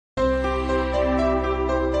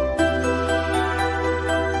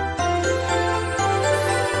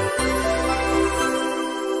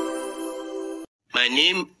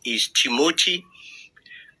name is Timothy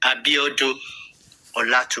Abiodun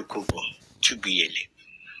Olatukubo Tubiyele.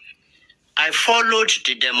 I followed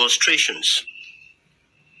the demonstrations.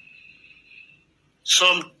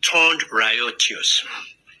 Some turned riotous.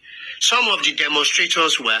 Some of the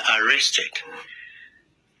demonstrators were arrested.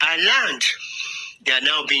 I learned they are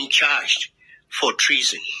now being charged for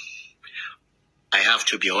treason. I have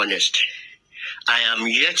to be honest. I am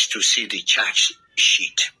yet to see the charge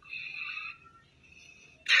sheet.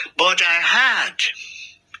 But I had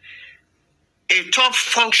a top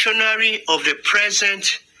functionary of the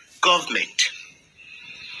present government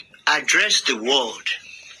address the world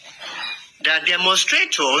that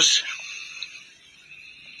demonstrators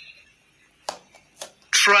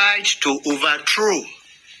tried to overthrow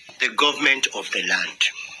the government of the land,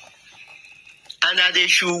 and that they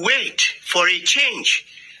should wait for a change,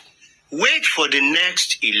 wait for the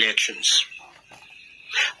next elections.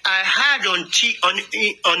 I had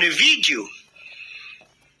on a video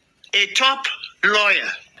a top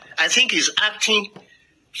lawyer, I think he's acting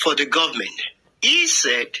for the government. He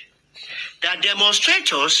said that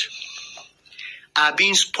demonstrators are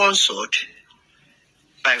being sponsored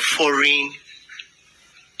by foreign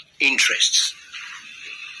interests.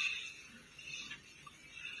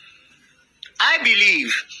 I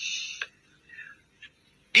believe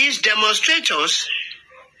these demonstrators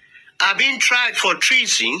are being tried for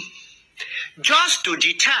treason just to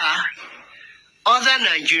deter other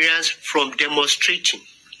Nigerians from demonstrating.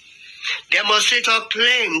 Demonstrators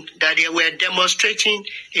claimed that they were demonstrating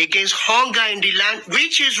against hunger in the land,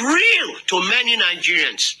 which is real to many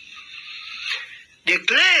Nigerians. They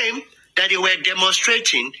claim that they were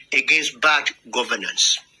demonstrating against bad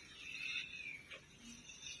governance.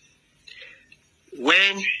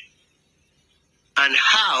 When and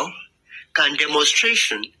how can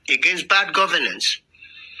demonstration against bad governance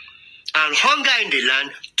and hunger in the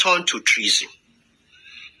land turn to treason?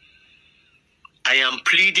 I am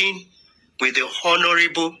pleading with the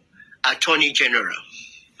Honorable Attorney General,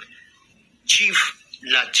 Chief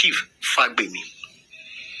Lateef Fagbemi.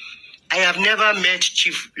 I have never met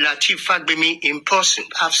Chief Lateef Fagbemi in person.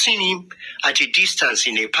 I've seen him at a distance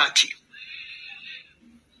in a party,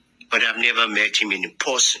 but I've never met him in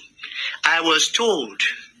person. I was told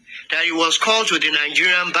that he was called to the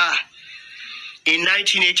Nigerian bar in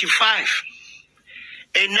 1985.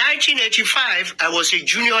 In 1985, I was a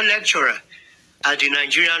junior lecturer at the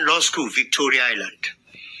Nigerian Law School, Victoria Island.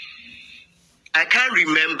 I can't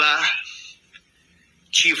remember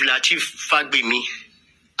Chief Lateef Fagbemi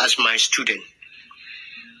as my student,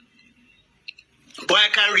 but I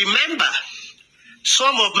can remember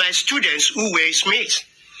some of my students who were his mates.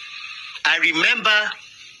 I remember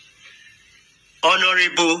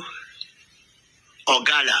Honorable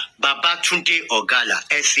Ogala, Babatunde Ogala,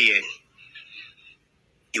 SAN.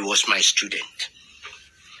 He was my student.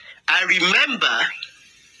 I remember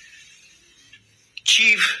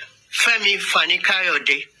Chief Femi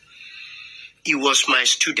Fani-Kayode. He was my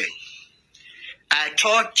student. I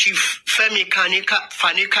taught Chief Femi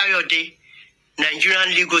Fani-Kayode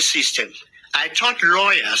Nigerian legal system. I taught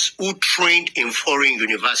lawyers who trained in foreign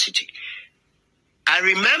university. I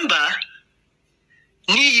remember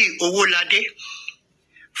Niyi Owolade,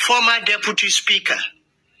 former Deputy Speaker,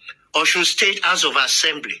 Osun State House of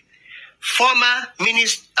Assembly, former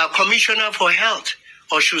Commissioner for Health,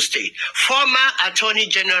 Osun State, former Attorney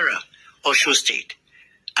General, Osun State.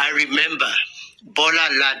 I remember Bola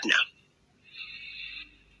Ladna,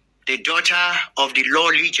 the daughter of the law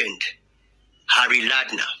legend, Harry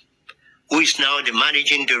Ladna, who is now the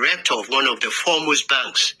managing director of one of the foremost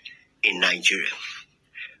banks in Nigeria.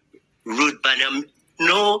 Ruth Banham.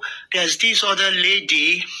 No, there's this other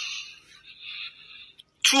lady.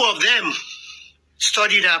 Two of them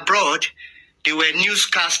studied abroad. They were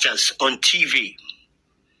newscasters on TV.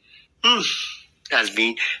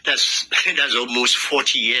 That's almost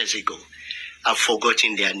 40 years ago. I've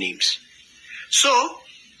forgotten their names. So,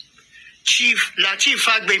 Chief Lateef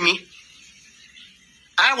Fagbemi,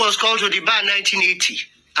 I was called to the bar in 1980.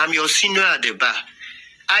 I'm your senior at the bar.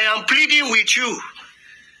 I am pleading with you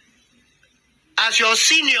as your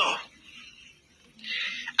senior.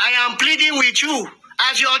 I am pleading with you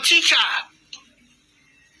as your teacher.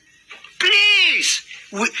 Please,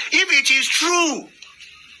 if it is true,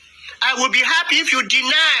 I will be happy if you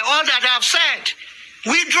deny all that I've said.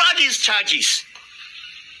 Withdraw these charges.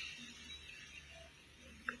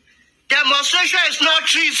 Demonstration is not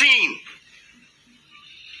treason.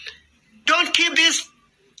 Don't keep these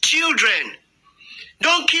children.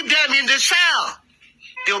 Don't keep them in the cell.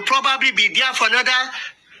 They'll probably be there for another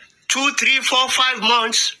 2, 3, 4, 5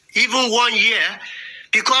 months, even 1 year,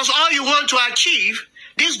 because all you want to achieve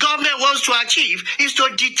this government wants to achieve is to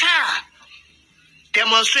deter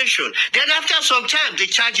demonstration. Then after some time, the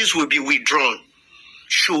charges will be withdrawn.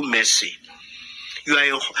 Show mercy. You are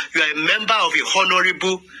a member of a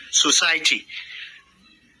honorable society.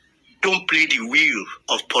 Don't play the wheel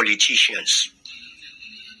of politicians.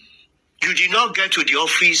 You did not get to the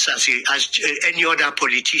office as any other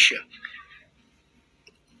politician.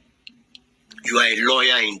 You are a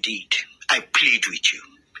lawyer indeed. I plead with you.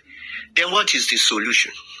 Then what is the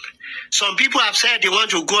solution? Some people have said they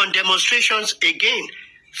want to go on demonstrations again.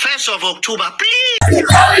 1st of October, please.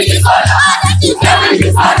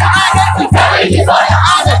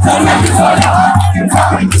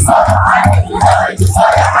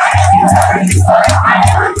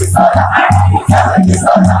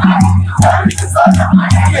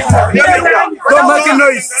 Don't make a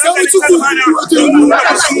noise.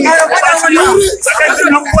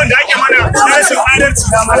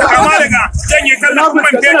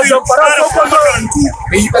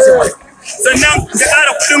 sannan da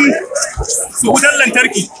ƙara kuɗin wutar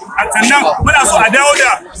lantarki sannan muna so a dawo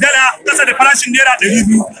da dala ƙasa da farashin naira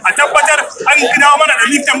 200 a tabbatar an dawo mana da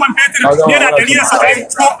litan man fetur naira 170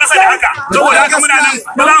 ko ƙasa da haka saboda haka muna nan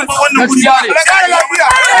ba za mu ba wannan guri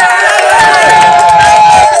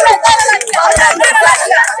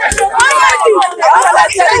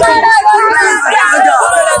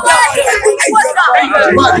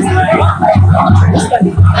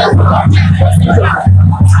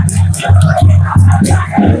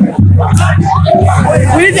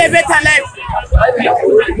We need a better life.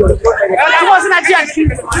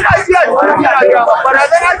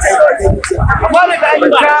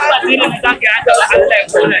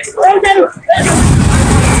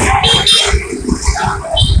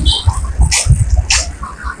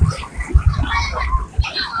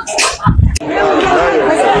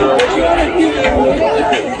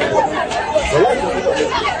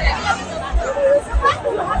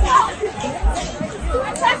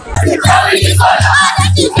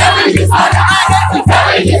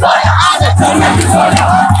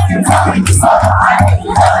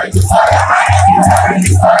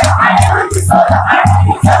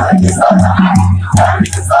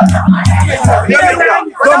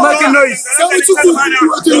 Don't make a noise.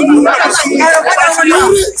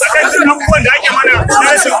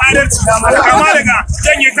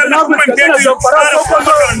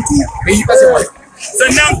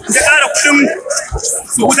 sannan da ƙara kuɗin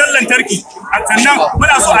wutar lantarki sannan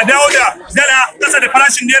muna so a dawo da dala ƙasa da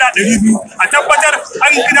farashin naira 200 a tabbatar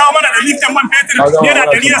an dawo mana da litan man fetur naira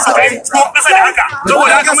 170 ko ƙasa da haka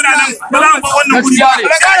saboda haka muna nan ba za mu ba wannan guri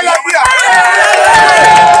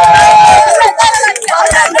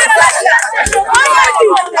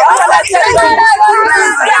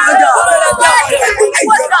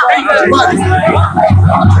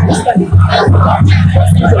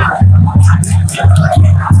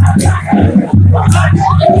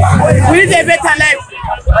We need a better life.